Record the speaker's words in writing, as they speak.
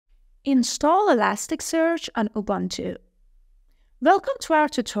Install Elasticsearch on Ubuntu. Welcome to our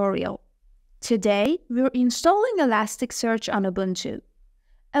tutorial. Today, we're installing Elasticsearch on Ubuntu.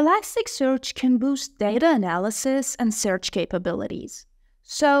 Elasticsearch can boost data analysis and search capabilities.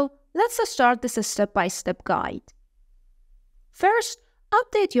 So, let's start this step-by-step guide. First,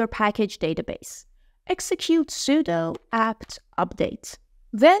 update your package database. Execute sudo apt update.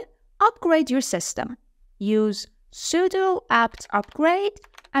 Then, upgrade your system. Use sudo apt upgrade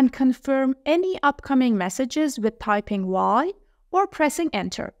and confirm any upcoming messages with typing Y or pressing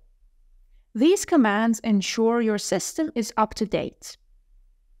enter. These commands ensure your system is up to date.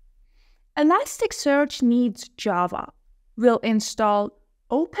 Elasticsearch needs Java. We'll install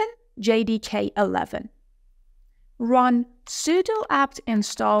OpenJDK11. Run sudo apt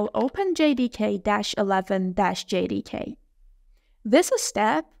install openjdk-11-jdk. This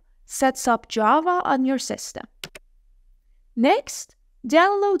step sets up Java on your system. Next,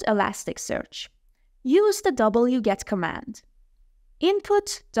 download Elasticsearch. Use the wget command.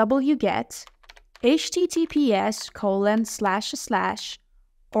 Input wget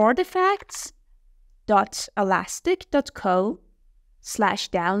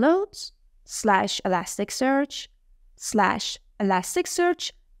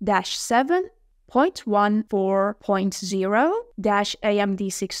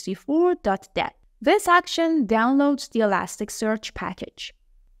This action downloads the Elasticsearch package.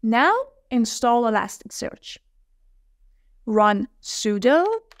 Now, install Elasticsearch. Run sudo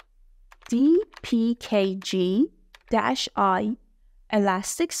dpkg-i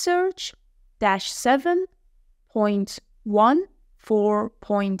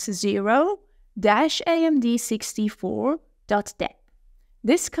elasticsearch-7.14.0-amd64.dat.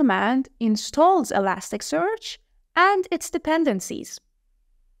 This command installs Elasticsearch and its dependencies.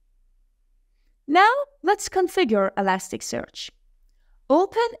 Now, let's configure Elasticsearch.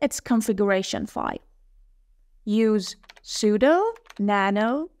 Open its configuration file. Use sudo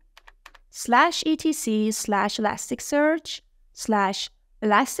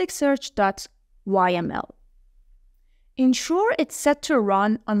nano/etc/elasticsearch/elasticsearch.yml. Ensure it's set to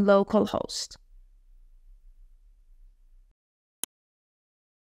run on localhost.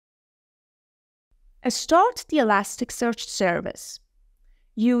 Start the Elasticsearch service.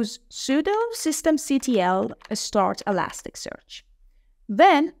 Use sudo systemctl start Elasticsearch.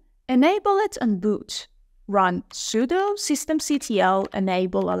 Then, enable it on boot. Run sudo systemctl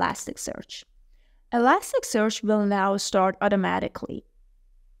enable Elasticsearch. Elasticsearch will now start automatically.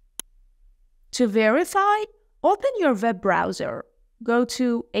 To verify, open your web browser. Go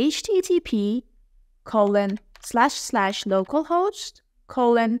to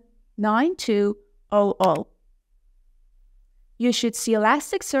http://localhost:9200. You should see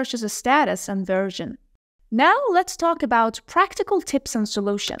Elasticsearch's status and version. Now let's talk about practical tips and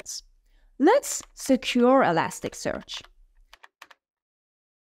solutions. Let's secure Elasticsearch.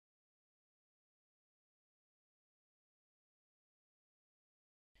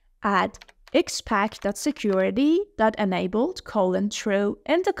 Add xpack.security.enabled:true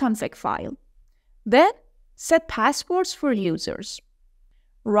in the config file. Then, set passwords for users.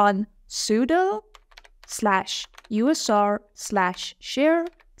 Run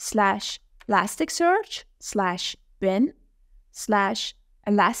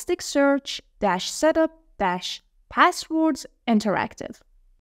interactive.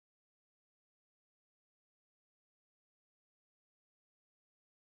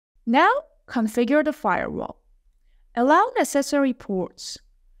 Now, configure the firewall. Allow necessary ports.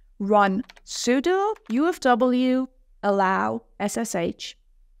 Run sudo ufw allow ssh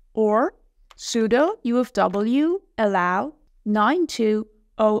or sudo ufw allow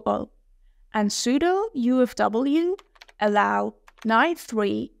 9200 and sudo ufw allow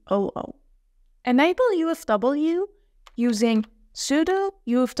 9300. Enable ufw using sudo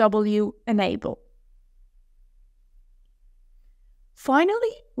ufw enable.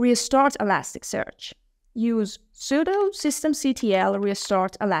 Finally, restart Elasticsearch. Use sudo systemctl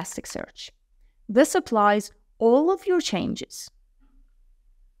restart Elasticsearch. This applies all of your changes.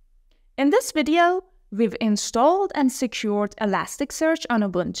 In this video, we've installed and secured Elasticsearch on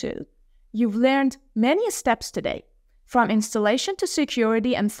Ubuntu. You've learned many steps today, from installation to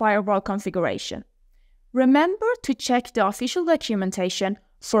security and firewall configuration. Remember to check the official documentation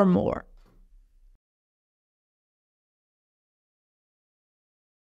for more.